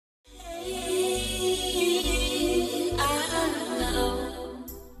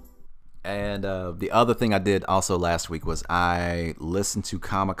And the other thing I did also last week was I listened to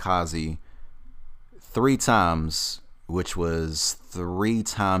Kamikaze 3 times, which was 3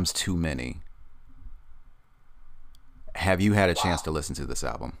 times too many. Have you had a chance to listen to this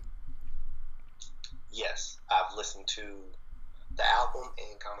album? Yes, I've listened to the album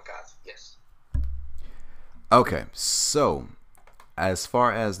and Kamikaze. Yes. Okay, so as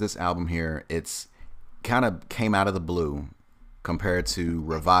far as this album here, it's kind of came out of the blue compared to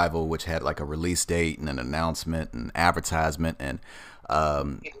Revival, which had like a release date and an announcement and advertisement and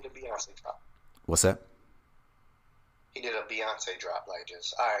He did a Beyonce drop. what's that? He did a Beyonce drop, like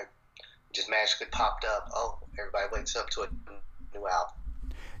just all right, just magically popped up. Oh, everybody wakes up to a new album.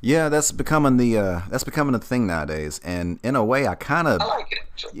 Yeah, that's becoming the thing nowadays, and in a way, I like it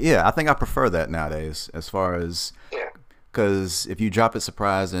actually. yeah, I think I prefer that nowadays as far as Yeah. because if you drop it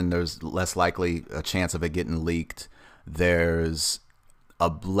surprise and there's less likely a chance of it getting leaked, there's a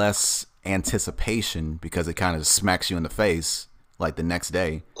less anticipation because it kind of smacks you in the face like the next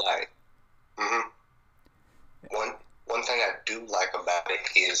day. Like, one thing I do like about it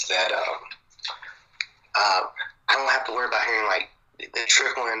is that I don't have to worry about hearing like the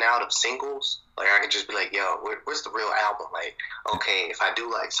trickling out of singles. Like I can just be like, yo, where's the real album? Like, okay, if I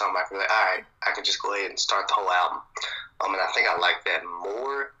do like something, I can be like, all right, I can just go ahead and start the whole album. And I think I like that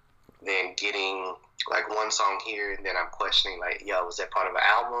more than getting like one song here and then I'm questioning like, yo, was that part of an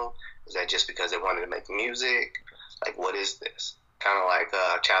album? Is that just because they wanted to make music? Like, what is this? Kind of like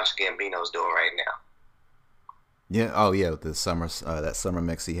Childish Gambino's doing right now. Yeah. Oh yeah. The summer that summer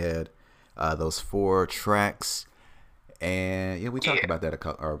mix he had, those 4 tracks, and yeah, we talked about that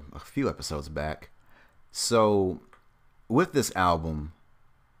a few episodes back. So with this album,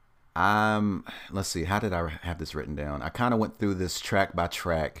 let's see, how did I have this written down? I kind of went through this track by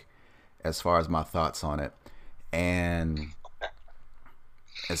track as far as my thoughts on it, and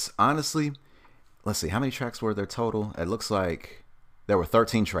it's honestly, let's see, how many tracks were there total? It looks like there were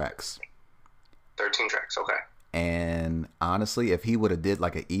 13 tracks. 13 tracks, okay. And honestly, if he would have did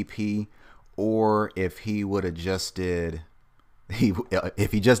like an EP, or if he would have just did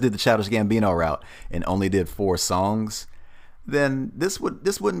if he just did the Childish Gambino route and only did 4 songs, then this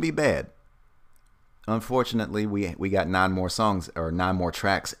wouldn't be bad. Unfortunately, we got 9 more songs or 9 more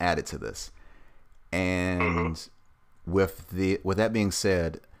tracks added to this, and with that being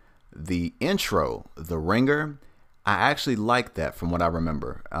said, the intro, the ringer, I actually liked that from what I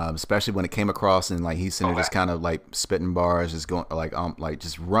remember, especially when it came across and like he's sitting there just kind of like spitting bars, just going like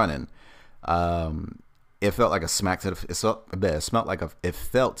just running. It felt like a smack to the. It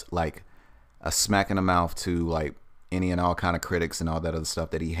felt like a smack in the mouth to like any and all kind of critics and all that other stuff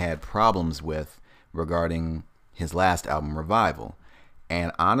that he had problems with regarding his last album, Revival.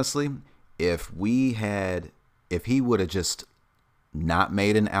 And honestly, if he would have just not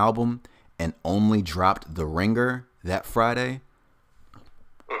made an album and only dropped the ringer that Friday,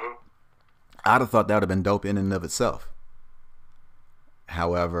 I'd have thought that would have been dope in and of itself.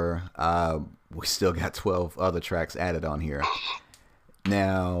 However, we still got 12 other tracks added on here.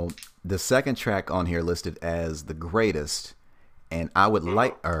 Now, the second track on here listed as the greatest, and I would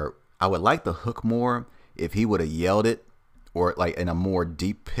like the hook more if he would have yelled it, or like in a more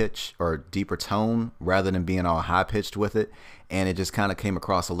deep pitch or deeper tone rather than being all high pitched with it, and it just kind of came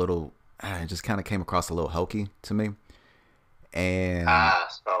across a little. It just kind of came across a little hokey to me. And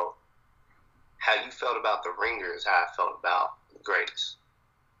so how you felt about the ringer is how I felt about the greatest.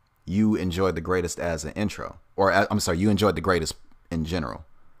 You enjoyed the greatest as an intro, or I'm sorry, you enjoyed the greatest in general.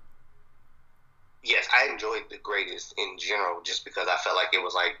 Yes, I enjoyed the greatest in general just because I felt like it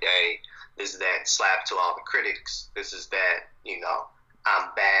was like, hey, this is that slap to all the critics. This is that, I'm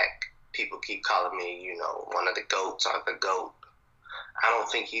back. People keep calling me, one of the GOATs. I'm the GOAT. I don't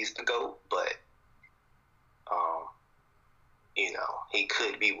think he's the GOAT, but, he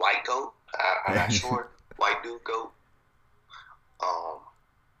could be white GOAT. I'm not sure. White dude GOAT.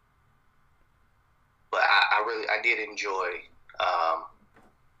 But I did enjoy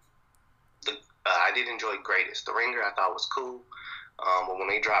I did enjoy Greatest. The ringer I thought was cool. But when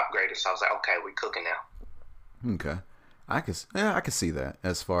they dropped Greatest, I was like, okay, we cooking now. Okay. I could see that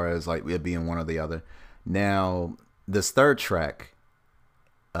as far as like it being one or the other. Now, this third track,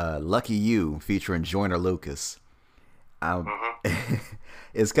 Lucky You, featuring Joyner Lucas.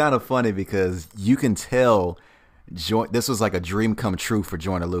 It's kind of funny because you can tell this was like a dream come true for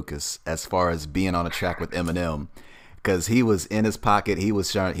Joyner Lucas as far as being on a track with Eminem, because he was in his pocket. He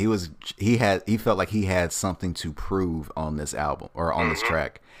felt like he had something to prove on this album or on this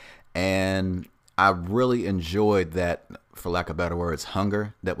track, and I really enjoyed that, for lack of better words,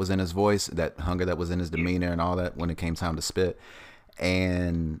 hunger that was in his voice, that hunger that was in his demeanor and all that when it came time to spit.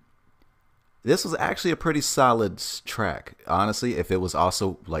 And This was actually a pretty solid track. Honestly, if it was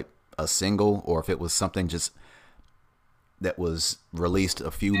also like a single, or if it was something just that was released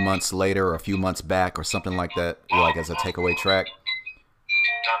a few months later or a few months back or something like that, like as a takeaway track.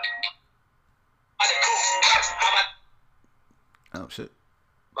 Oh shit.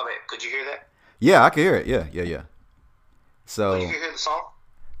 My bad. Could you hear that? Yeah, I can hear it. Yeah. So you can hear the song?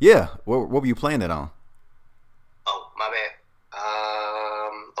 Yeah. What were you playing it on? Oh, my bad.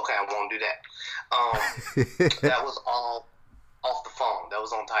 Okay, I won't do that. That was all off the phone. That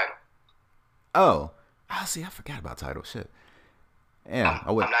was on Tidal. Oh. See, I forgot about Tidal. Shit. Yeah,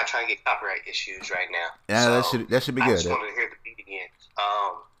 I'm not trying to get copyright issues right now. Yeah, so that should be good. I just wanted to hear the beat again.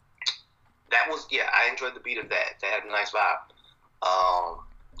 That was, I enjoyed the beat of that. That had a nice vibe.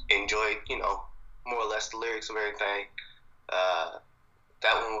 Enjoyed, more or less the lyrics of everything.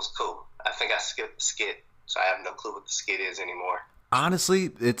 That one was cool. I think I skipped the skit, so I have no clue what the skit is anymore.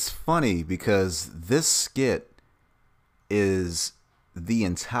 Honestly, it's funny because this skit is the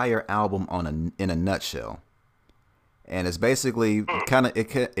entire album in a nutshell, and it's basically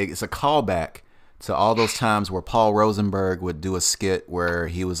it's a callback to all those times where Paul Rosenberg would do a skit where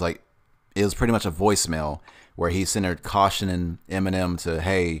he was like, it was pretty much a voicemail where he's sitting there cautioning Eminem to,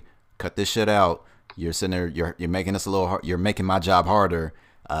 hey, cut this shit out. You're sitting there, you're making this a little hard, you're making my job harder.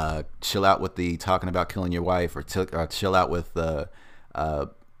 Chill out with the talking about killing your wife, or chill out with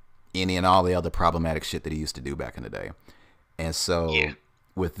any and all the other problematic shit that he used to do back in the day. And so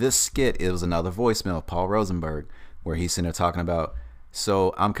with this skit, it was another voicemail of Paul Rosenberg where he's sitting there talking about,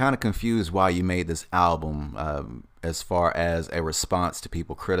 so I'm kind of confused why you made this album as far as a response to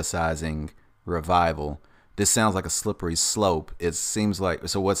people criticizing Revival. This sounds like a slippery slope. It seems like,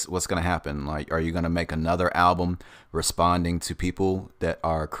 so what's going to happen? Like, are you going to make another album responding to people that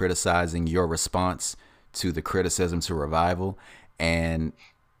are criticizing your response to the criticism to Revival? And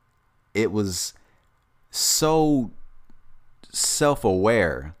it was so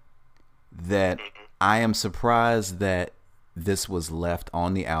self-aware that I am surprised that this was left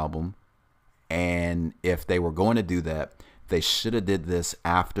on the album. And if they were going to do that, they should have did this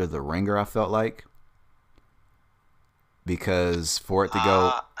after The Ringer, I felt like. Because for it to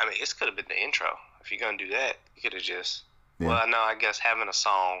go... I mean, this could have been the intro. If you're going to do that, you could have just... Yeah. Well, no, I guess having a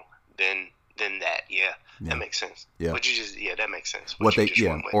song, then that, that makes sense. Yeah. But you just, that makes sense.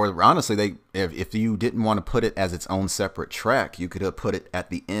 Or honestly, if you didn't want to put it as its own separate track, you could have put it at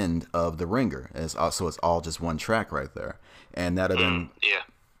the end of The Ringer. So it's all just one track right there. And that would have been...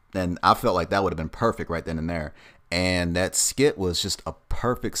 And I felt like that would have been perfect right then and there. And that skit was just a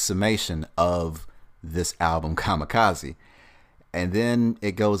perfect summation of this album, Kamikaze. And then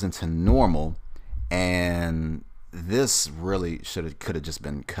it goes into Normal, and this really could have just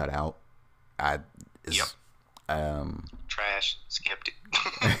been cut out. Trash, skipped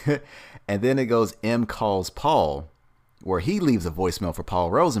it. And then it goes M Calls Paul, where he leaves a voicemail for Paul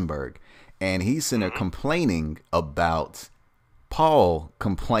Rosenberg, and he's sitting there complaining about Paul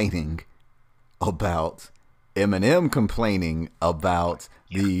complaining about Eminem complaining about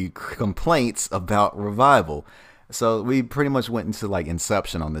the complaints about Revival. So we pretty much went into like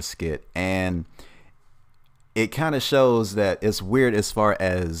Inception on this skit, and it kind of shows that it's weird as far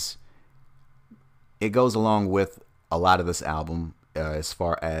as it goes along with a lot of this album. As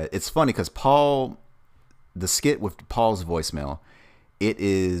far as it's funny because the skit with Paul's voicemail, it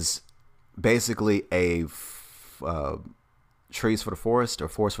is basically a Trees for the Forest or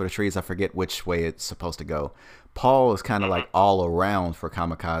Forest for the Trees. I forget which way it's supposed to go. Paul is kind of like all around for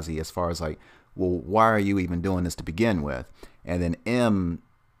Kamikaze as far as like, well, why are you even doing this to begin with? And then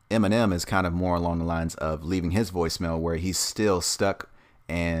Eminem is kind of more along the lines of leaving his voicemail where he's still stuck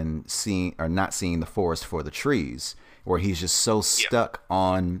and not seeing the forest for the trees, where he's just so stuck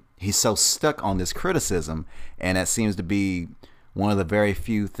on this criticism, and that seems to be one of the very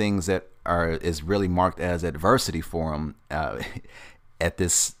few things that is really marked as adversity for him at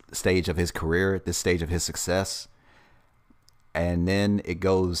this stage of his career, at this stage of his success. And then it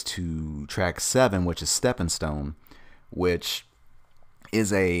goes to track 7, which is Stepping Stone, which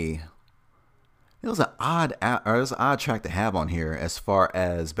is it was an odd track to have on here, as far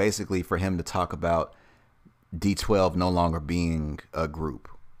as basically for him to talk about D12 no longer being a group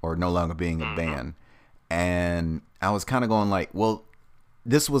or no longer being a band. And I was kind of going like, well,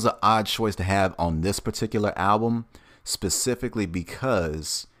 this was an odd choice to have on this particular album, specifically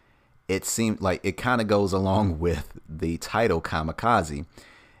because it seemed like it kind of goes along with the title Kamikaze,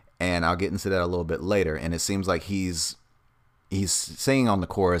 and I'll get into that a little bit later. And it seems like he's saying on the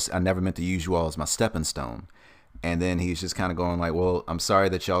chorus, "I never meant to use you all as my stepping stone," and then he's just kind of going like, "Well, I'm sorry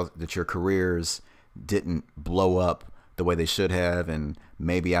that your careers didn't blow up the way they should have, and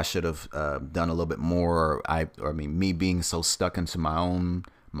maybe I should have done a little bit more. Me being so stuck into my own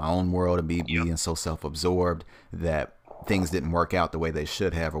world and being so self-absorbed that things didn't work out the way they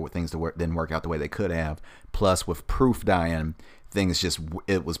should have, or things didn't work out the way they could have. Plus, with Proof dying,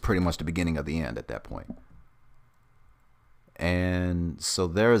 it was pretty much the beginning of the end at that point. And so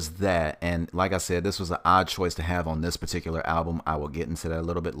there's that. And like I said, this was an odd choice to have on this particular album. I will get into that a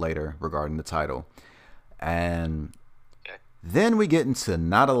little bit later regarding the title. And then we get into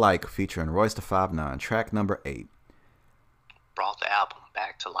Not Alike featuring Royce da 5'9", track number 8. Brought the album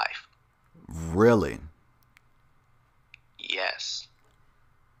back to life. Really? Yes.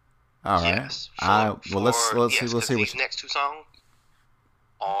 All right. Yes. Let's see these next two songs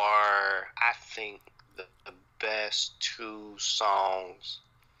are, I think, the best two songs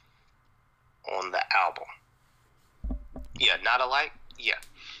on the album. Yeah, Not Alike. Yeah.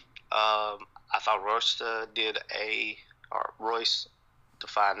 I thought Royce da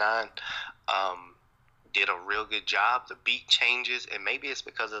 5'9", did a real good job. The beat changes, and maybe it's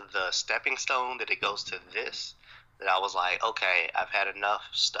because of the stepping stone that it goes to this, that I was like, okay, I've had enough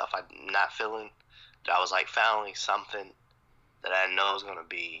stuff I'm not feeling, that I was like, finally something that I know is going to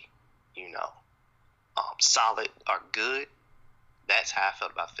be, solid or good. That's how I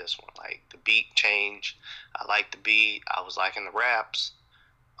felt about this one. Like, the beat change, I liked the beat, I was liking the raps.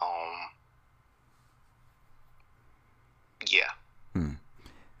 Yeah.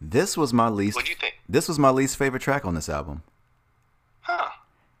 This was my least. What'd you think? This was my least favorite track on this album. Huh.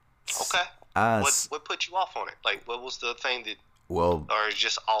 Okay. What put you off on it? Like, what was the thing that? Well, or is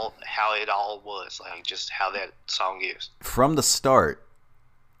just all how it all was, like just how that song is from the start.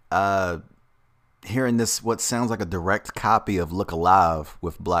 Hearing this, what sounds like a direct copy of "Look Alive"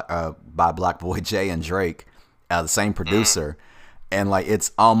 with by Black Boy J and Drake, the same producer. And like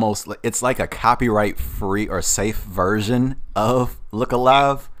it's like a copyright free or safe version of Look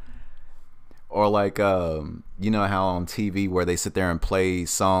Alive. Or like you know how on TV where they sit there and play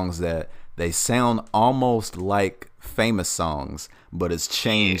songs that they sound almost like famous songs, but it's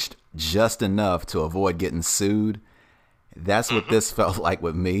changed just enough to avoid getting sued. That's what this felt like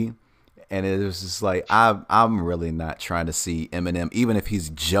with me. And it was just like I'm really not trying to see Eminem, even if he's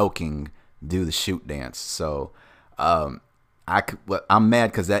joking, do the shoot dance. So I'm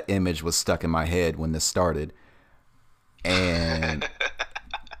mad because that image was stuck in my head when this started. And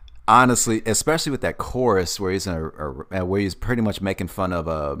honestly, especially with that chorus where he's where he's pretty much making fun of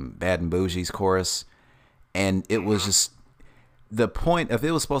Bad and Bougie's chorus, and it was just the point. If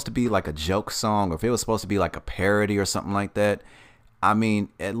it was supposed to be like a joke song, or if it was supposed to be like a parody or something like that, I mean,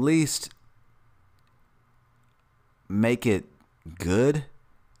 at least make it good.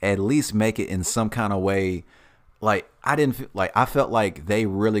 At least make it in some kind of way. Like I felt like they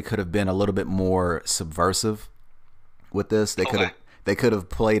really could have been a little bit more subversive with this. They could have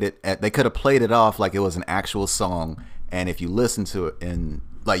played it off like it was an actual song, and if you listen to it and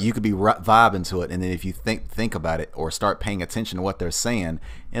like you could be vibing to it, and then if you think about it or start paying attention to what they're saying,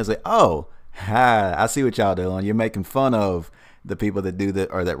 it's like, oh, I see what y'all doing. You're making fun of the people that do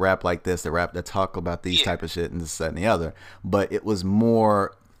that or that rap like this, that talk about these type of shit and this, that, and the other. But it was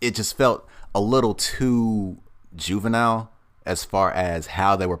more. It just felt a little too juvenile as far as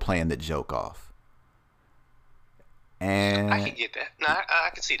how they were playing the joke off. And I can get that. No, I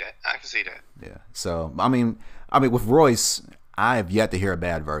can see that. I can see that. Yeah. So I mean, with Royce, I have yet to hear a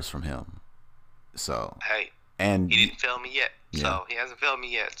bad verse from him. So and he didn't fail me yet. Yeah. So he hasn't failed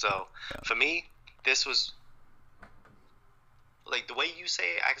me yet. So for me, this was like the way you say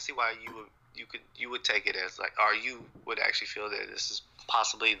it. I can see why you would take it as like, or you would actually feel that this is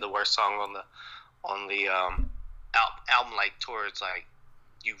possibly the worst song on the album, like towards like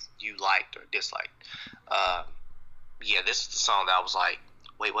you liked or disliked. Yeah, this is the song that I was like,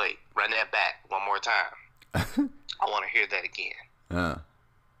 wait, run that back one more time. I want to hear that again.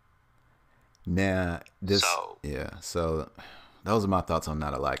 Now this, so those are my thoughts on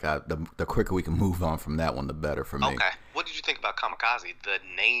Not Alike. The quicker we can move on from that one, the better for me. Okay, what did you think about Kamikaze? The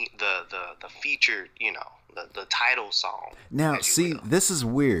name, the featured, the title song. Now, see, this is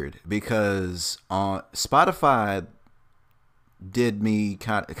weird because on Spotify did me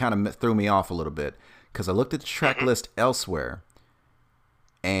kind of threw me off a little bit because I looked at the track list elsewhere,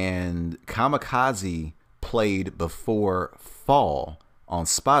 and Kamikaze played before Fall on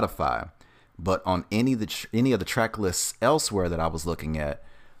Spotify, but on any of the track lists elsewhere that I was looking at,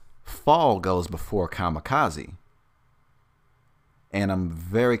 Fall goes before Kamikaze. And I'm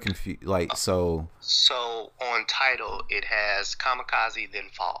very confused. Like, so on title, it has Kamikaze, then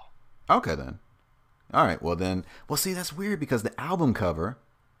Fall. Okay, then. All right. Well, see, that's weird because the album cover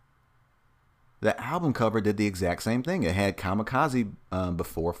The album cover did the exact same thing. It had Kamikaze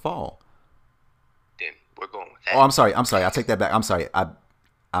before Fall. Then we're going with Oh, that. I'm sorry. I take that back. I'm sorry.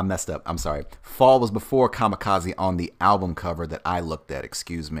 I messed up. I'm sorry. Fall was before Kamikaze on the album cover that I looked at.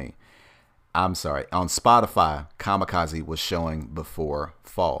 Excuse me. I'm sorry. On Spotify, Kamikaze was showing before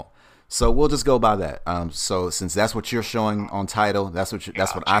Fall. So we'll just go by that. So since that's what you're showing on Tidal, that's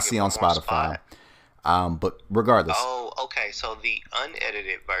what I see on Spotify. But regardless. Oh, okay. So the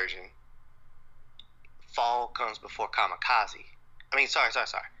unedited version, Fall comes before Kamikaze. I mean, sorry.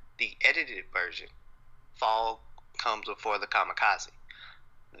 The edited version, Fall comes before the Kamikaze.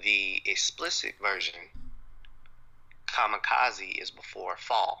 The explicit version, Kamikaze is before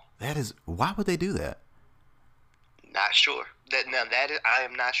Fall. Why would they do that? Not sure. I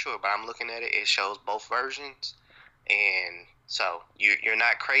am not sure, but I'm looking at it. It shows both versions, and so you're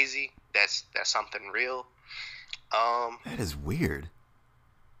not crazy. That's something real. That is weird.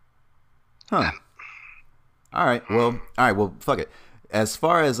 Huh. All right. Well, fuck it. As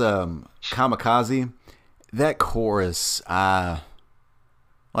far as Kamikaze, that chorus,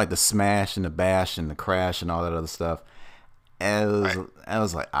 like the smash and the bash and the crash and all that other stuff. I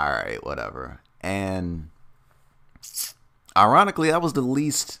was like, all right, whatever. And ironically, that was the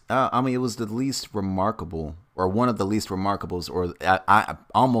least. It was the least remarkable, or one of the least remarkables. Or I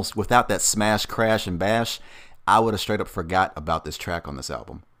almost, without that smash, crash, and bash, I would have straight up forgot about this track on this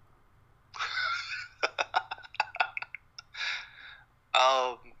album.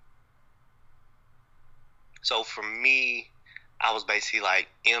 So for me, I was basically like,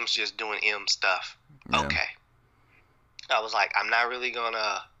 M's just doing M stuff. Yeah. Okay. I was like, I'm not really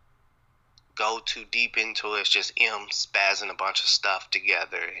gonna go too deep into it. It's just M spazzing a bunch of stuff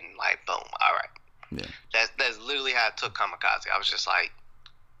together and like, boom, all right. Yeah. That's literally how I took Kamikaze. I was just like,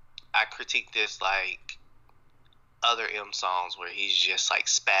 I critiqued this like other M songs where he's just like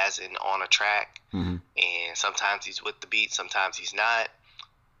spazzing on a track, and sometimes he's with the beat, sometimes he's not.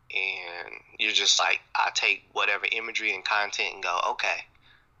 And you're just like, I take whatever imagery and content and go, okay,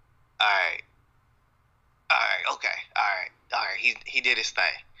 all right, okay, all right. He did his thing.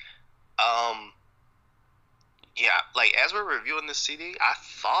 Yeah, like as we're reviewing this CD, I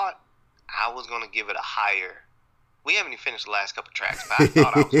thought I was gonna give it a higher. We haven't even finished the last couple tracks, but I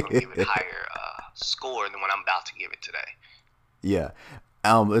thought I was gonna give it a higher score than what I'm about to give it today. Yeah,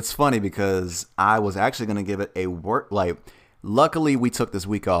 it's funny because I was actually gonna give it a Luckily, we took this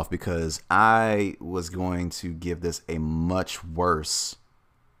week off because I was going to give this a much worse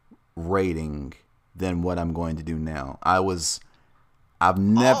rating than what I'm going to do now.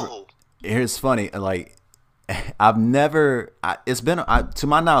 Here's funny, like, to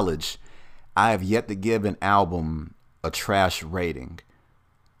my knowledge, I have yet to give an album a trash rating.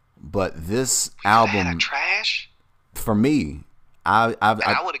 But this album, trash? For me, I would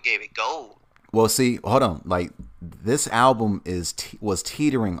have gave it gold. Well, see, hold on. Like, this album was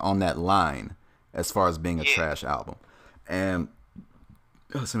teetering on that line as far as being a trash album. And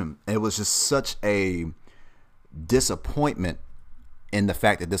it was just such a disappointment in the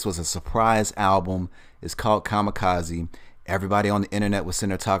fact that this was a surprise album. It's called Kamikaze. Everybody on the internet was sitting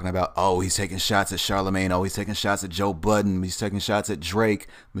there talking about, oh, he's taking shots at Charlamagne. Oh, he's taking shots at Joe Budden. He's taking shots at Drake,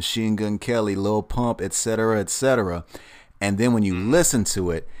 Machine Gun Kelly, Lil Pump, etc., etc. And then when you listen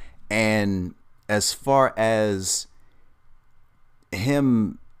to it, and as far as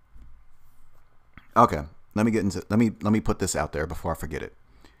him, okay, let me put this out there before I forget it.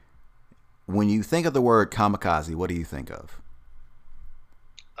 When you think of the word kamikaze, what do you think of?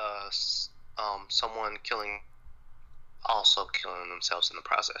 Someone also killing themselves in the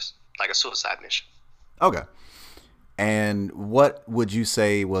process, like a suicide mission. Okay. And what would you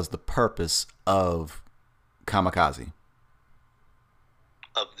say was the purpose of Kamikaze?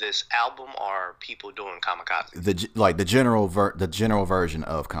 Of this album, or people doing Kamikaze? The general version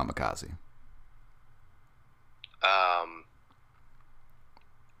of Kamikaze.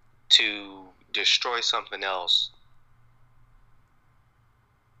 To destroy something else.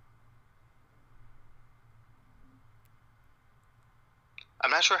 I'm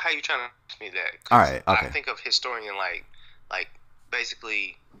not sure how you're trying to ask me that. All right, okay. I think of historian like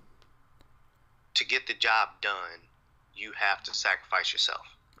basically to get the job done, you have to sacrifice yourself.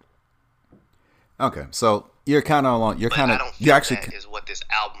 Okay, so you're kind of along. You're kind of. I don't feel that is what this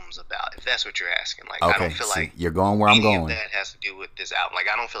album's about. If that's what you're asking, like, okay, I don't feel like you're going where I'm going. Of that has to do with this album. Like,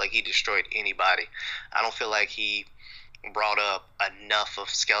 I don't feel like he destroyed anybody. I don't feel like he brought up enough of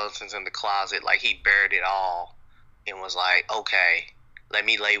skeletons in the closet. Like, he buried it all and was like, okay, let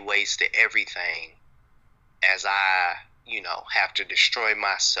me lay waste to everything as I, have to destroy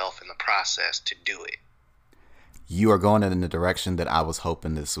myself in the process to do it. you are going in the direction that I was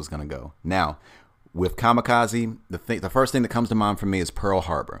hoping this was going to go. Now, with Kamikaze, the first thing that comes to mind for me is Pearl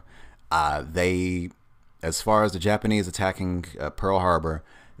Harbor. As far as the Japanese attacking Pearl Harbor,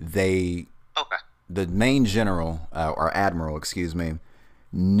 the main general or admiral, excuse me,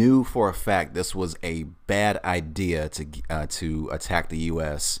 knew for a fact this was a bad idea to attack the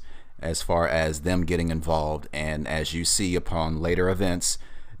U.S. as far as them getting involved. And as you see upon later events,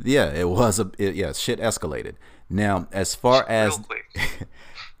 shit escalated. Now, as far as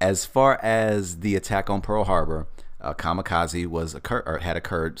as far as the attack on Pearl Harbor, Kamikaze had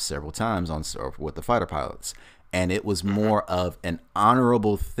occurred several times with the fighter pilots, and it was more of an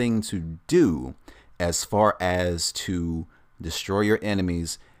honorable thing to do as far as to destroy your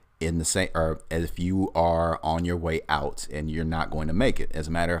enemies in the same, or if you are on your way out and you're not going to make it. As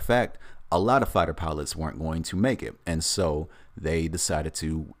a matter of fact, a lot of fighter pilots weren't going to make it, and so they decided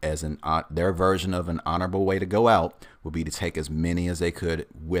to, as their version of an honorable way to go out would be to take as many as they could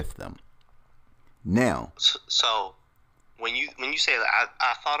with them. Now, so when you say that,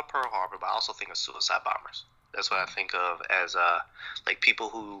 I thought of Pearl Harbor, but I also think of suicide bombers. That's what I think of as like people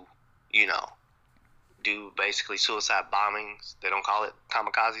who, you know, do basically suicide bombings. They don't call it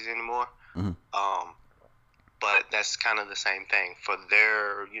kamikazes anymore. Mm-hmm. But that's kind of the same thing for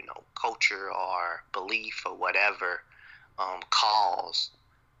their, you know, culture or belief or whatever cause.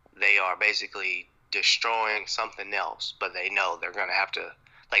 They are basically destroying something else, but they know they're going to have to,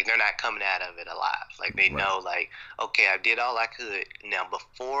 like, they're not coming out of it alive. Like, they know, like, okay, I did all I could. Now,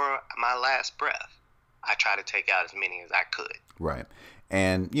 before my last breath, I try to take out as many as I could. Right.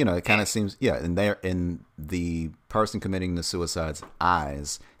 And, you know, it kind of seems, and they're in the person committing the suicide's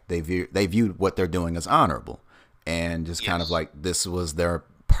eyes, they viewed what they're doing as honorable. And just kind of like this was their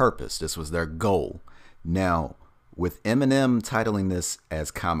purpose. This was their goal. Now, with Eminem titling this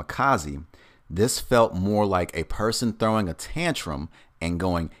as Kamikaze, this felt more like a person throwing a tantrum and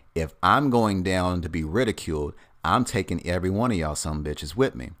going, if I'm going down to be ridiculed, I'm taking every one of y'all some bitches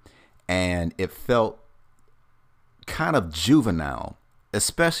with me. And it felt kind of juvenile,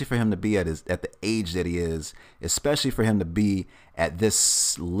 especially for him to be at the age that he is, especially for him to be at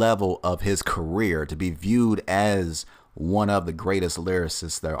this level of his career, to be viewed as one of the greatest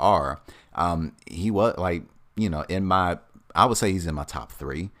lyricists there are. He was, like, you know, I would say he's in my top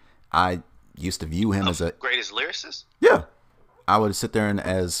 3. I used to view him as a greatest lyricist. Yeah, I would sit there and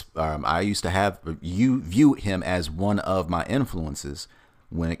I used to have view him as one of my influences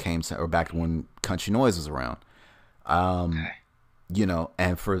when it came to, or back when country noise was around. Okay. You know,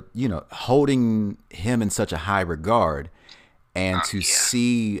 and for, you know, holding him in such a high regard, and to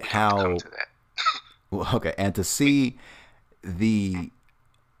see how, okay, and to see the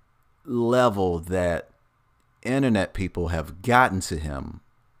level that internet people have gotten to him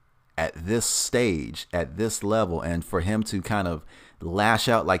at this stage, at this level, and for him to kind of lash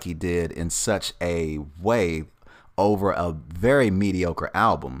out like he did in such a way over a very mediocre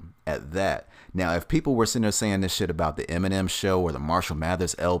album at that. Now, if people were sitting there saying this shit about the Eminem show or the Marshall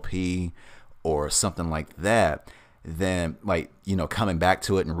Mathers LP or something like that, then, like, you know, coming back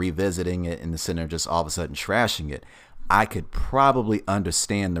to it and revisiting it and sitting there just all of a sudden trashing it, I could probably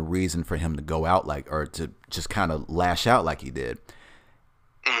understand the reason for him to go out like, or to just kind of lash out like he did.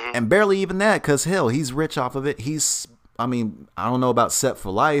 And barely even that, because hell, he's rich off of it. I mean, I don't know about Set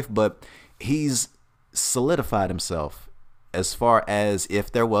for Life, but he's solidified himself as far as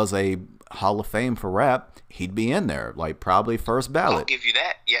if there was a Hall of Fame for rap, he'd be in there, like probably first ballot. I'll give you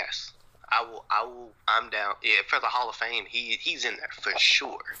that. Yes, I will. I'm down. Yeah, for the Hall of Fame, he's in there for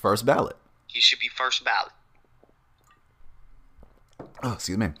sure. First ballot. He should be first ballot. Oh,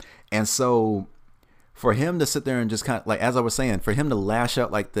 excuse me. And so, for him to sit there and just kind of, like, as I was saying, for him to lash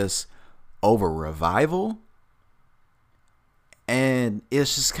out like this over Revival, and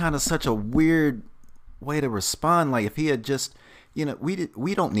it's just kind of such a weird way to respond. Like, if he had just, you know,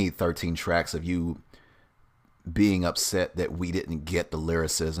 we don't need 13 tracks of you being upset that we didn't get the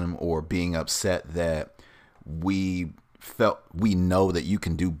lyricism, or being upset that we know that you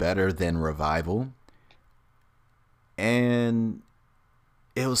can do better than Revival. And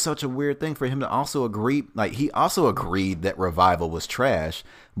it was such a weird thing for him to also agree. Like, he also agreed that Revival was trash,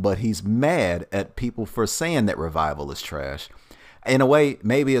 but he's mad at people for saying that Revival is trash. In a way,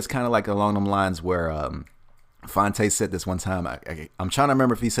 maybe it's kind of like along them lines where Fonte said this one time. I'm trying to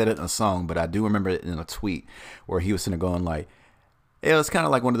remember if he said it in a song, but I do remember it in a tweet where he was sitting there going like, it was kind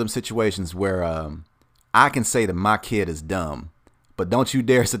of like one of them situations where I can say that my kid is dumb, but don't you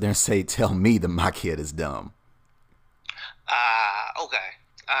dare sit there and tell me that my kid is dumb. Okay.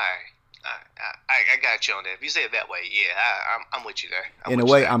 All right. I got you on that. If you say it that way, yeah, I'm with you there. In a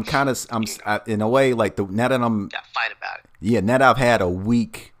way, I'm kind of in a way like now that I'm fight about it. Yeah, now that I've had a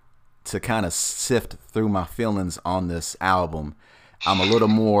week to kind of sift through my feelings on this album, I'm a little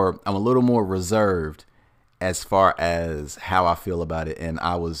more reserved as far as how I feel about it. And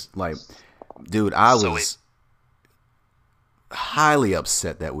I was like, dude, I was highly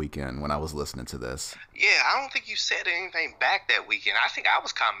upset that weekend when I was listening to this. Yeah, I don't think you said anything back that weekend. I think I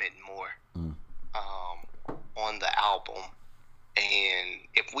was commenting more on the album. And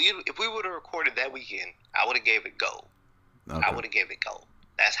if we would have recorded that weekend, I would have gave it gold. Okay. I would have gave it gold.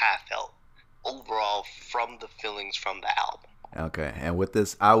 That's how I felt overall from the feelings from the album. Okay, and with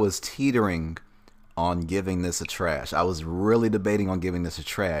this, I was teetering on giving this a trash. I was really debating on giving this a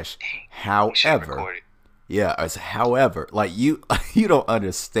trash. However, like you don't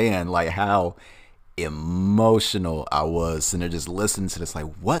understand like how emotional I was, and they're just listening to this.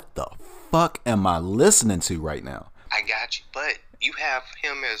 Like, what the fuck am I listening to right now? I got you, but you have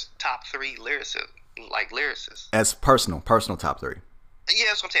him as top 3 lyricist. As personal top 3. Yeah,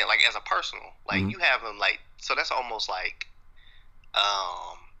 that's what I'm saying. Like as a personal, like you have him like, so that's almost like,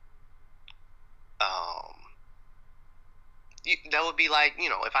 that would be like, you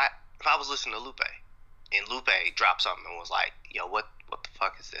know, if I was listening to Lupe, and Lupe dropped something and was like, yo, what the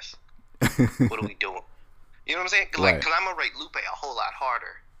fuck is this? What are we doing? You know what I'm saying? Like, because I'm gonna rate Lupe a whole lot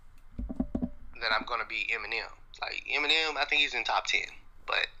harder than I'm gonna be Eminem. Like Eminem, I think he's in top 10,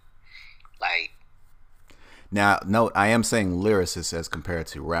 but like. Now, note, I am saying lyricists as compared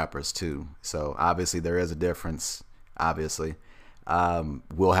to rappers too. So obviously there is a difference. Obviously,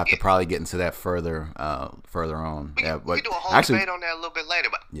 we'll have to probably get into that further on. We can do a whole debate on that a little bit later.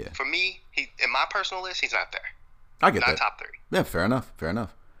 But for me, in my personal list, he's not there. I get not that. Top 3. Yeah, fair enough.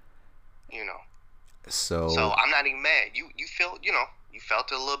 You know. So I'm not even mad. You feel, you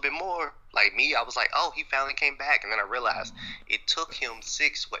felt it a little bit more. Like me, I was like, oh, he finally came back, and then I realized it took him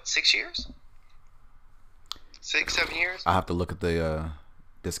 6 years. 6, 7 years. I have to look at the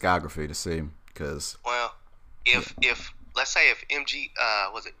discography to see, because if let's say if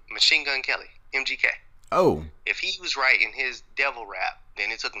was it Machine Gun Kelly, MGK? Oh, if he was right in his devil rap,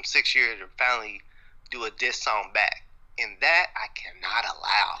 then it took him 6 years to finally do a diss song back, and that I cannot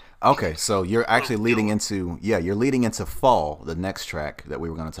allow. Okay, so you're actually leading into Fall, the next track that we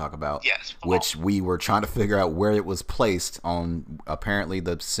were going to talk about. Yes, Fall. Which we were trying to figure out where it was placed on apparently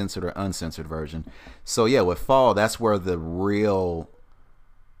the censored or uncensored version. So yeah, with Fall, that's where the real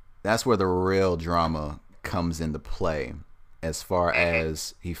drama comes into play, as far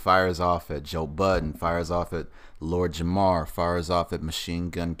as he fires off at Joe Budden, fires off at Lord Jamar, fires off at Machine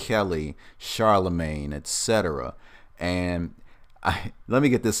Gun Kelly, Charlemagne, etc. And let me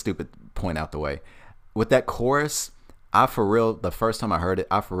get this stupid point out the way. With that chorus, I for real, the first time I heard it,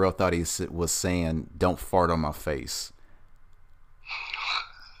 I for real thought he was saying, "Don't fart on my face."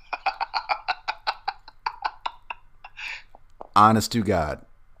 Honest to God,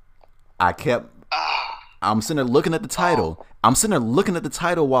 I'm sitting there looking at the title. While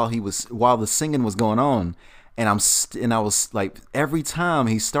the singing was going on, and I was like, every time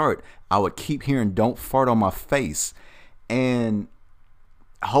he start, I would keep hearing "Don't fart on my face." And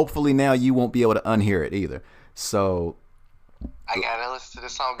hopefully now you won't be able to unhear it either. So I gotta listen to the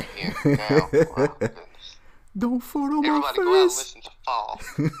song again now. Oh, don't fart on my face. Everybody go out and listen to Fall.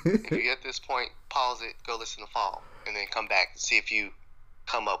 If you at this point, pause it, go listen to Fall, and then come back and see if you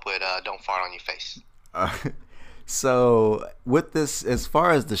come up with "Don't Fart on Your Face." So with this, as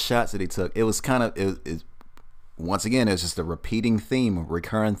far as the shots that he took, it was kind of once again, it's just a recurring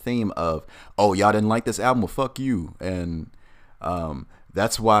theme of, oh, y'all didn't like this album, well, fuck you. And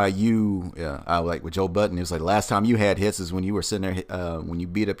that's why I like with Joe Budden, it was like, last time you had hits is when you were sitting there, when you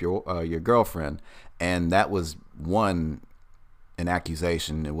beat up your girlfriend. And that was an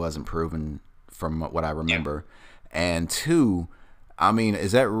accusation. It wasn't proven from what I remember. Yeah. And 2, I mean,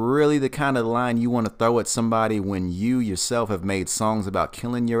 is that really the kind of line you want to throw at somebody when you yourself have made songs about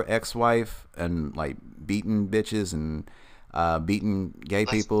killing your ex-wife and like beating bitches and beating gay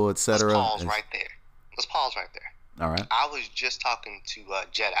people, etc.? Let's pause right there. All right. I was just talking to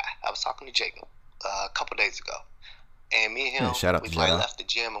Jedi. I was talking to Jacob a couple days ago, and me and him, we probably left the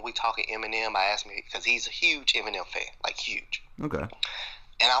gym and we talking Eminem. I asked me because he's a huge Eminem fan, like huge. Okay.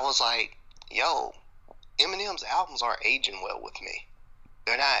 And I was like, "Yo, Eminem's albums aren't aging well with me.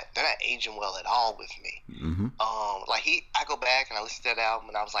 They're not aging well at all with me." Mm-hmm. I go back and I listen to that album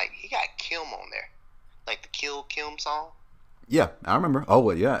and I was like, he got Kim on there, like the Kill Kim song. Yeah, I remember. Oh,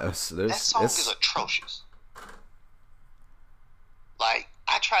 well, yeah. That song is atrocious. Like,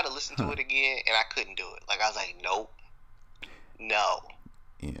 I tried to listen to it again and I couldn't do it. Like, I was like, nope, no.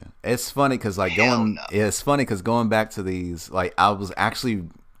 Yeah. It's funny because like Hell no. it's funny because going back to these, like I was actually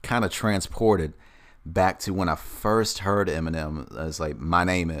kind of transported back to when I first heard Eminem. It's like My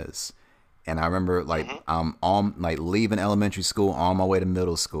Name Is, and I remember like Mm-hmm. I'm on like leaving elementary school on my way to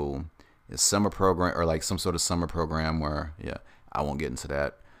middle school. It's summer program or like some sort of summer program where yeah, I won't get into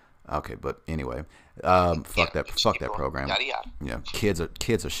that. Okay, but anyway, Yeah, fuck keep that going. program. Yada yada. Yeah, kids are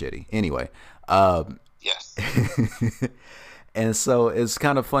shitty. Anyway, um, Yes. and so it's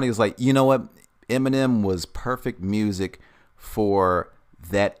kind of funny. It's like, you know what? Eminem was perfect music for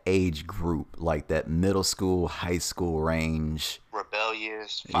that age group, like that middle school, high school range.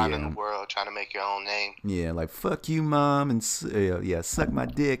 Rebellious, finding the Yeah. world, trying to make your own name. Yeah, like fuck you, mom, and yeah, suck my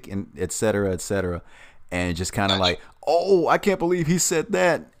dick, and etc. etc. And just kind of Gotcha. like, oh, I can't believe he said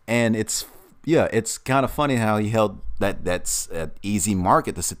that. And it's yeah, it's kind of funny how he held that. That's an easy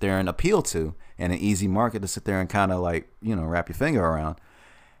market to sit there and appeal to, and an easy market to sit there and kind of like wrap your finger around.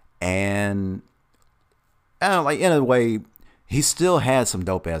 And I don't know, like in a way, he still had some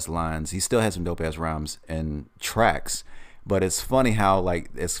dope ass lines. He still had some dope ass rhymes and tracks. But it's funny how like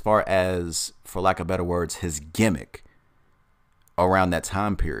as far as for lack of better words, his gimmick around that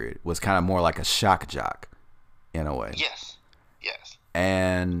time period was kind of more like a shock jock in a way. Yes. Yes.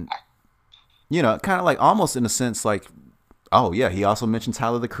 And kind of like almost in a sense like, oh yeah, he also mentioned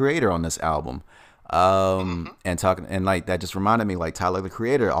Tyler the Creator on this album. Mm-hmm. And talking and like that just reminded me like Tyler the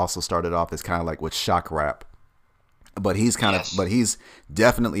Creator also started off as kind of like with shock rap, but Yes. he's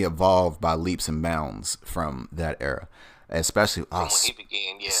definitely evolved by leaps and bounds from that era, especially From when he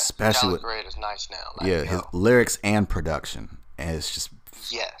began, yeah. especially Tyler with Creator's nice now. Like, yeah his lyrics and production, and it's just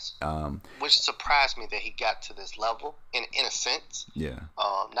yes. um Which surprised me that he got to this level in a sense. yeah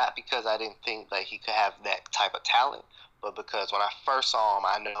Not because I didn't think that he could have that type of talent, but because when I first saw him,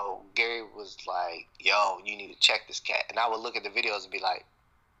 I know Gary was like, "Yo, you need to check this cat," and I would look at the videos and be like,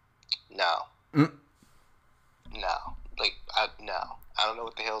 "No, Mm. no, like no, I don't know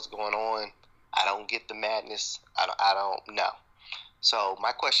what the hell's going on. I don't get the madness. I don't know." So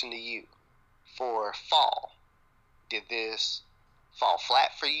my question to you, for fall, did this fall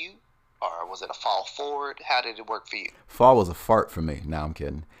flat for you, or was it a fall forward? How did it work for you? Fall was a fart for me. Now I'm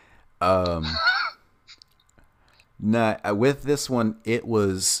kidding. um Nah, with this one, it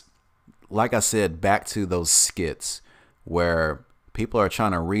was like I said, back to those skits where people are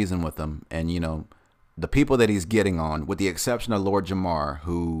trying to reason with him, and the people that he's getting on, with the exception of Lord Jamar,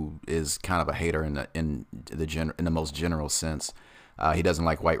 who is kind of a hater in the most general sense. He doesn't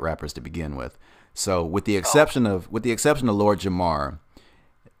like white rappers to begin with. So with the exception of Lord Jamar,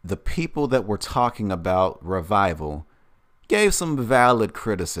 the people that were talking about revival gave some valid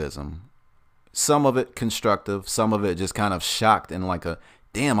criticism. Some of it constructive, some of it just kind of shocked and like a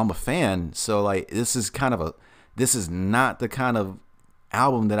damn, I'm a fan. So like this is not the kind of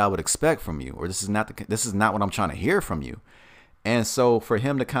album that I would expect from you, or this is not what I'm trying to hear from you. And so for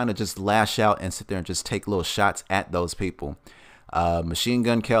him to kind of just lash out and sit there and just take little shots at those people, Machine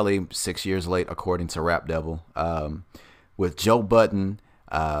Gun Kelly 6 years late according to Rap Devil, with Joe Budden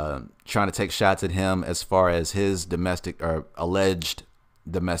trying to take shots at him as far as his domestic or alleged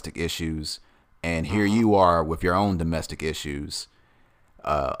domestic issues. And here you are with your own domestic issues,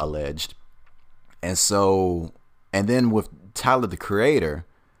 alleged. And so, and then with Tyler the Creator,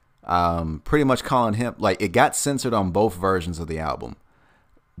 pretty much calling him, like it got censored on both versions of the album,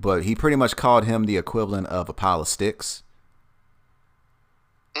 but he pretty much called him the equivalent of a pile of sticks.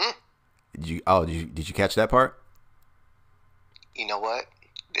 Mm. Did you catch that part? You know what?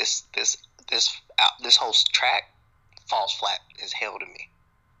 This whole track falls flat as hell to me.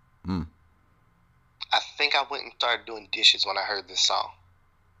 Hmm. I think I went and started doing dishes when I heard this song.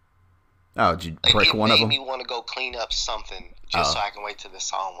 Oh, did you Like, break one of it them? made me want to go clean up something just so I can wait till the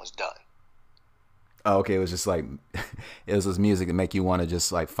song was done. Oh, okay. It was just like it was this music that make you want to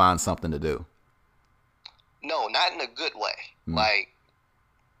just like find something to do. No, not in a good way. Like,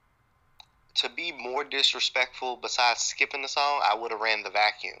 to be more disrespectful, besides skipping the song, I would have ran the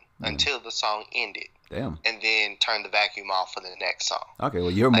vacuum until the song ended. Damn. And then turned the vacuum off for the next song. Okay,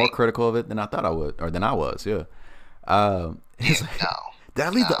 well, you're more critical of it than I thought I would, or than I was. Yeah. It's like, No. did I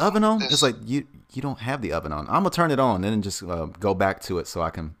leave the oven on? This- It's like you don't have the oven on. I'm gonna turn it on and then just go back to it so I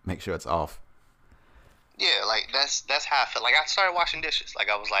can make sure it's off. Yeah, like that's how I felt. Like I started washing dishes. Like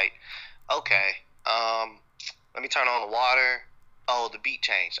I was like, okay, let me turn on the water. Oh, the beat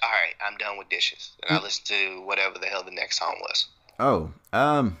changed. All right, I'm done with dishes. And I listened to whatever the hell the next song was. Oh,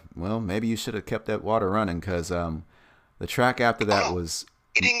 well, maybe you should have kept that water running because the track after that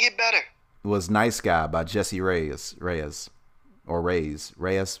It didn't get better. was "Nice Guy" by Jesse Reyes,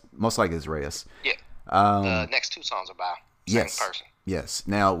 most likely it's Reyes. Yeah. The next two songs are by same Yes. person. Yes.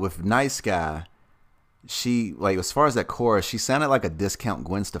 Now with Nice Guy, she like as far as that chorus, she sounded like a discount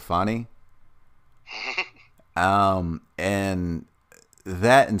Gwen Stefani. And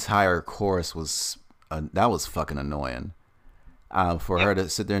that entire chorus was that was fucking annoying. For her to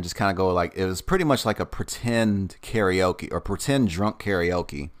sit there and just kind of go like it was pretty much like a pretend karaoke or pretend drunk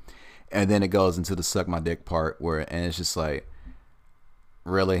karaoke, and then it goes into the suck my dick part where and it's just like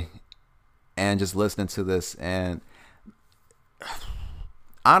really, and just listening to this and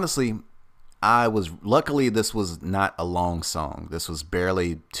honestly, luckily this was not a long song. This was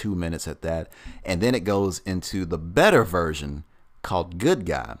barely 2 minutes at that, and then it goes into the better version called "Good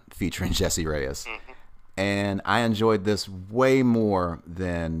Guy" featuring Jesse Reyes. And I enjoyed this way more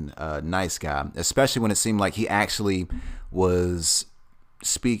than Nice Guy, especially when it seemed like he actually was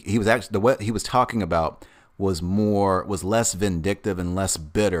he was actually what he was talking about was less vindictive and less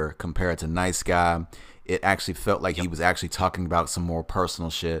bitter compared to Nice Guy. It actually felt like he was actually talking about some more personal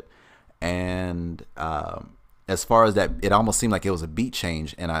shit. And as far as that, it almost seemed like it was a beat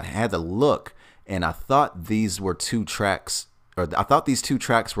change. And I had to look, and I thought these were two tracks, or I thought these two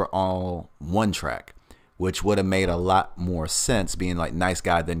tracks were all one track, which would have made a lot more sense being like Nice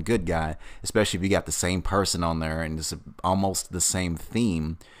Guy than Good Guy, especially if you got the same person on there and it's almost the same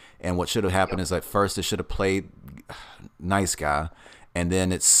theme. And what should have happened is like first it should have played Nice Guy and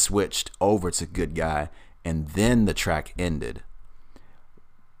then it switched over to Good Guy and then the track ended.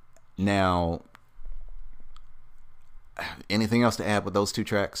 Now, anything else to add with those two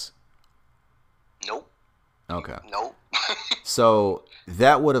tracks? Nope. Okay. Nope. So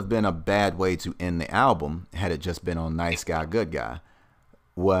that would have been a bad way to end the album had it just been on Nice Guy, Good Guy.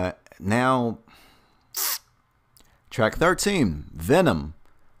 What now? Track 13, Venom,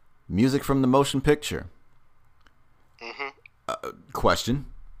 music from the motion picture. Question.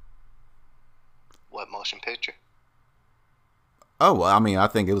 What motion picture? Oh, well, I mean, I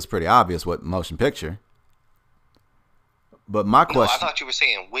think it was pretty obvious what motion picture. But my question. No, I thought you were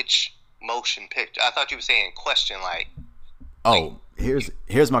saying which motion picture. I thought you were saying question like. Oh, here's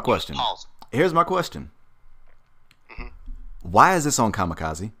my question. Pause. Here's my question. Why is this on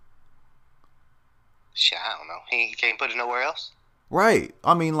Kamikaze? Shit, I don't know. He can't put it nowhere else. Right.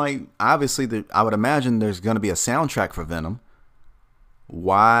 I mean, like, obviously, I would imagine there's going to be a soundtrack for Venom.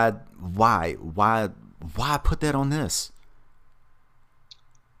 Why put that on this?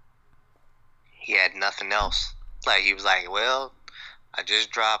 He had nothing else. Like, he was like, well, I just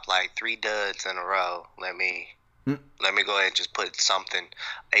dropped like 3 duds in a row. Let me go ahead and just put something,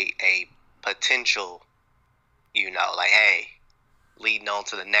 a potential, like, hey, leading on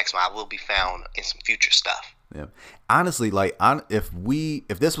to the next one. I will be found in some future stuff. Yeah. Honestly, like, if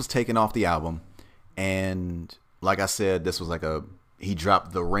this was taken off the album, and like I said, this was like he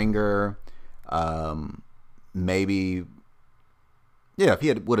dropped The Ringer, maybe, yeah, if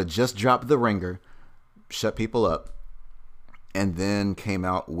he would have just dropped The Ringer, shut people up, and then came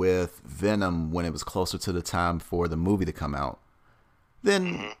out with Venom when it was closer to the time for the movie to come out,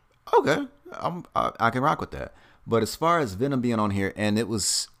 then okay, I can rock with that. But as far as Venom being on here, and it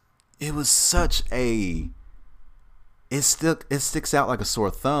was such a, it sticks out like a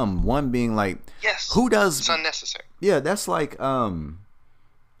sore thumb. One being like, yes, who does? It's unnecessary. Yeah, that's like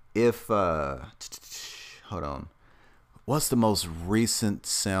if hold on, what's the most recent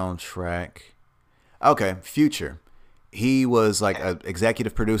soundtrack? Okay, Future. He was like an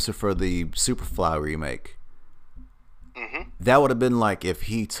executive producer for the Superfly remake. That would have been like if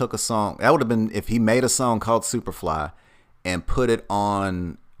he took a song. That would have been if he made a song called Superfly and put it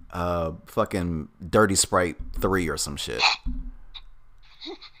on fucking Dirty Sprite 3 or some shit.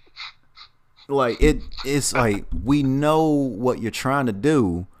 Like it's like, we know what you're trying to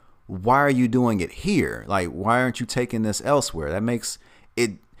do. Why are you doing it here? Like, why aren't you taking this elsewhere? That makes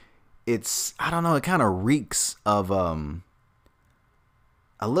it. It's, I don't know. It kind of reeks of a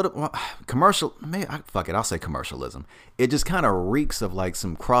little commercial. Maybe fuck it. I'll say commercialism. It just kind of reeks of like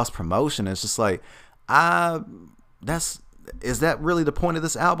some cross promotion. It's just like, is that really the point of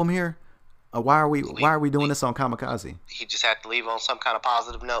this album here? Why are we doing this on Kamikaze? He just had to leave on some kind of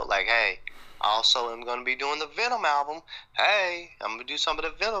positive note, like, hey, also I'm going to be doing the Venom album. Hey, I'm going to do some of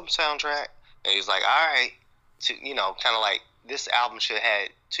the Venom soundtrack. And he's like, all right, kind of like this album should have had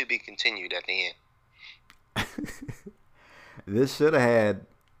to be continued at the end. This should have had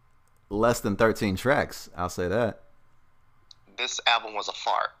less than 13 tracks. I'll say that. This album was a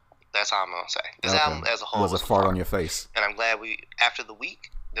fart. That's all I'm going to say. This album as a whole was a fart on your face. And I'm glad after the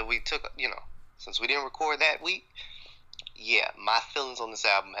week that we took, since we didn't record that week, yeah, my feelings on this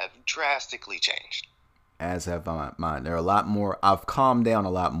album have drastically changed. As have mine. There are a lot more. I've calmed down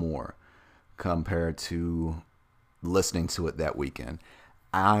a lot more compared to listening to it that weekend.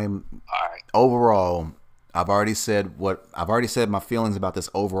 I'm All right. overall. I've already said my feelings about this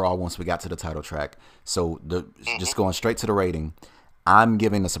overall once we got to the title track. So just going straight to the rating, I'm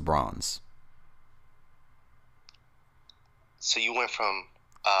giving this a bronze. So you went from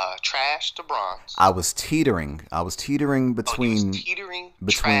trash to bronze. I was teetering between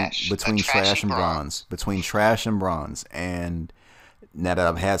trash and bronze. Between trash and bronze. And now that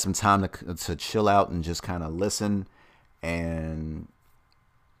I've had some time to chill out and just kind of listen, and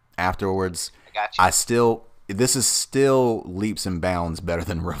afterwards, this is still leaps and bounds better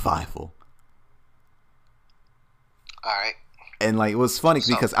than Revival. All right. And like, it was funny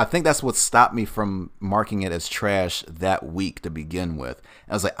because I think that's what stopped me from marking it as trash that week to begin with.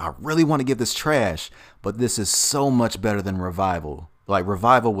 I was like, I really want to give this trash, but this is so much better than Revival. Like,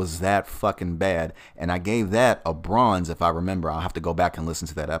 Revival was that fucking bad, and I gave that a bronze. If I remember, I'll have to go back and listen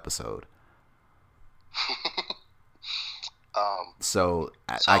to that episode. So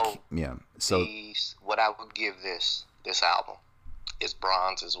what I would give this album is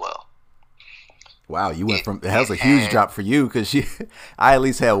bronze as well. Wow, you went that was a huge drop for you, because I at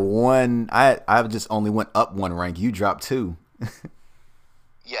least had one. I just only went up one rank. You dropped 2.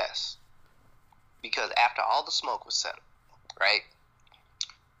 Yes, because after all the smoke was settled, right?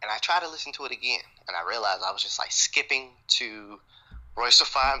 And I tried to listen to it again, and I realized I was just like skipping to Royce da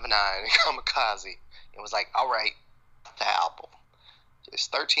 5'9" and Kamikaze. It was like, all right, the album. There's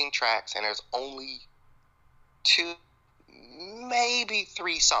 13 tracks, and there's only 2, maybe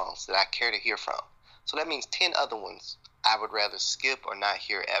 3 songs that I care to hear from. So that means 10 other ones I would rather skip or not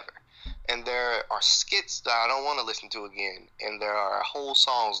hear ever. And there are skits that I don't want to listen to again, and there are whole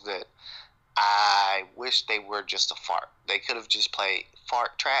songs that I wish they were just a fart. They could have just played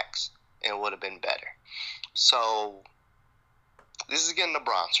fart tracks and it would have been better. So this is getting a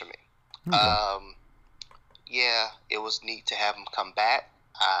bronze for me. Okay. Yeah, it was neat to have him come back.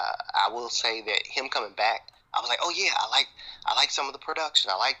 I will say that him coming back, I was like, oh yeah, I like some of the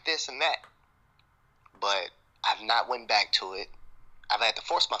production. I like this and that. But I've not went back to it. I've had to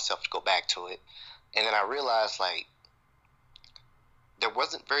force myself to go back to it. And then I realized, like, there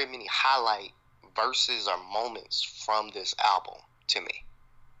wasn't very many highlight verses or moments from this album to me.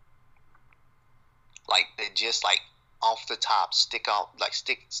 Like, they just, like, off the top stick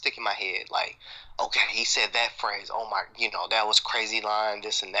in my head. Like, okay, he said that phrase. Oh my, that was crazy line,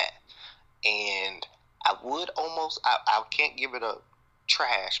 this and that. And I would almost, I can't give it a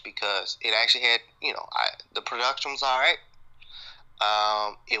trash because it actually had, the production was all right.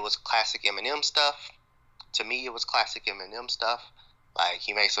 It was classic Eminem stuff. To me, it was classic Eminem stuff. Like,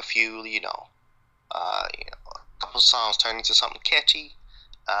 he makes a few, a couple songs turn into something catchy.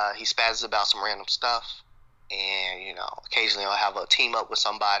 He spazzes about some random stuff. And, occasionally I'll have a team up with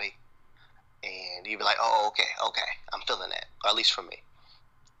somebody. And you'd be like, oh, okay, I'm feeling that. Or at least for me.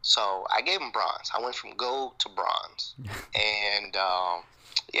 So I gave him bronze. I went from gold to bronze. And,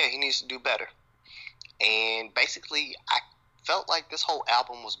 yeah, he needs to do better. And basically, I felt like this whole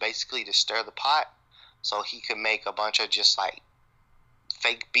album was basically to stir the pot so he could make a bunch of just, like,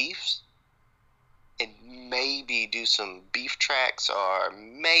 fake beefs and maybe do some beef tracks or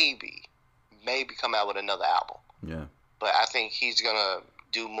maybe come out with another album. Yeah. But I think he's going to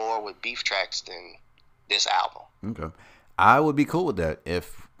do more with beef tracks than this album. Okay. I would be cool with that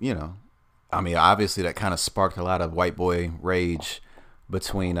if, obviously that kind of sparked a lot of white boy rage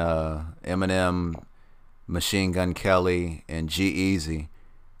between Eminem, Machine Gun Kelly, and G-Eazy.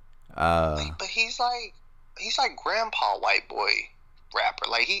 But he's like grandpa white boy rapper.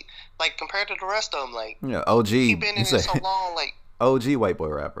 Like compared to the rest of them, like, OG. He been in it so long, like OG white boy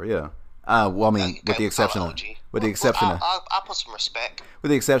rapper, yeah. With the exception of I'll put some respect. With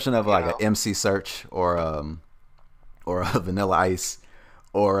the exception of like an MC Search or a Vanilla Ice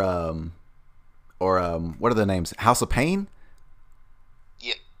or what are the names? House of Pain?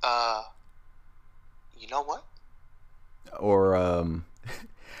 Yeah. You know what? Or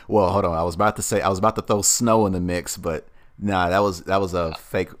well, hold on. I was about to throw Snow in the mix, but nah, that was a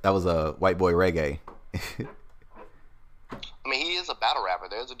fake. That was a white boy reggae. I mean, he is a battle rapper.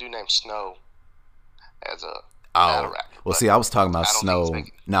 There's a dude named Snow as a battle rapper. Well, see, I was talking about Snow.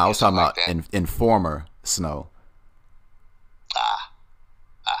 No, I was talking about Informer Snow.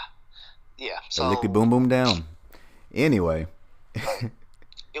 Yeah. So lick the boom boom down. Anyway,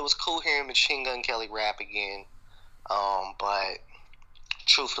 it was cool hearing Machine Gun Kelly rap again. But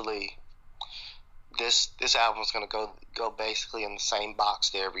truthfully, this album is gonna go basically in the same box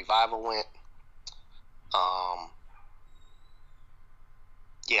there Revival went.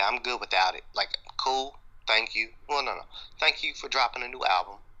 Yeah, I'm good without it. Like, cool, thank you. Well, no. Thank you for dropping a new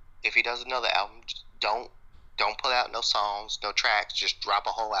album. If he does another album, just don't don't put out no songs, no tracks, just drop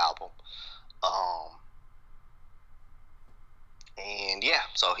a whole album. And yeah,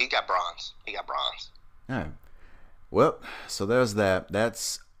 so he got bronze. All right. Well, so there's that.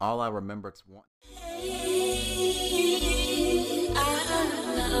 That's all I remember.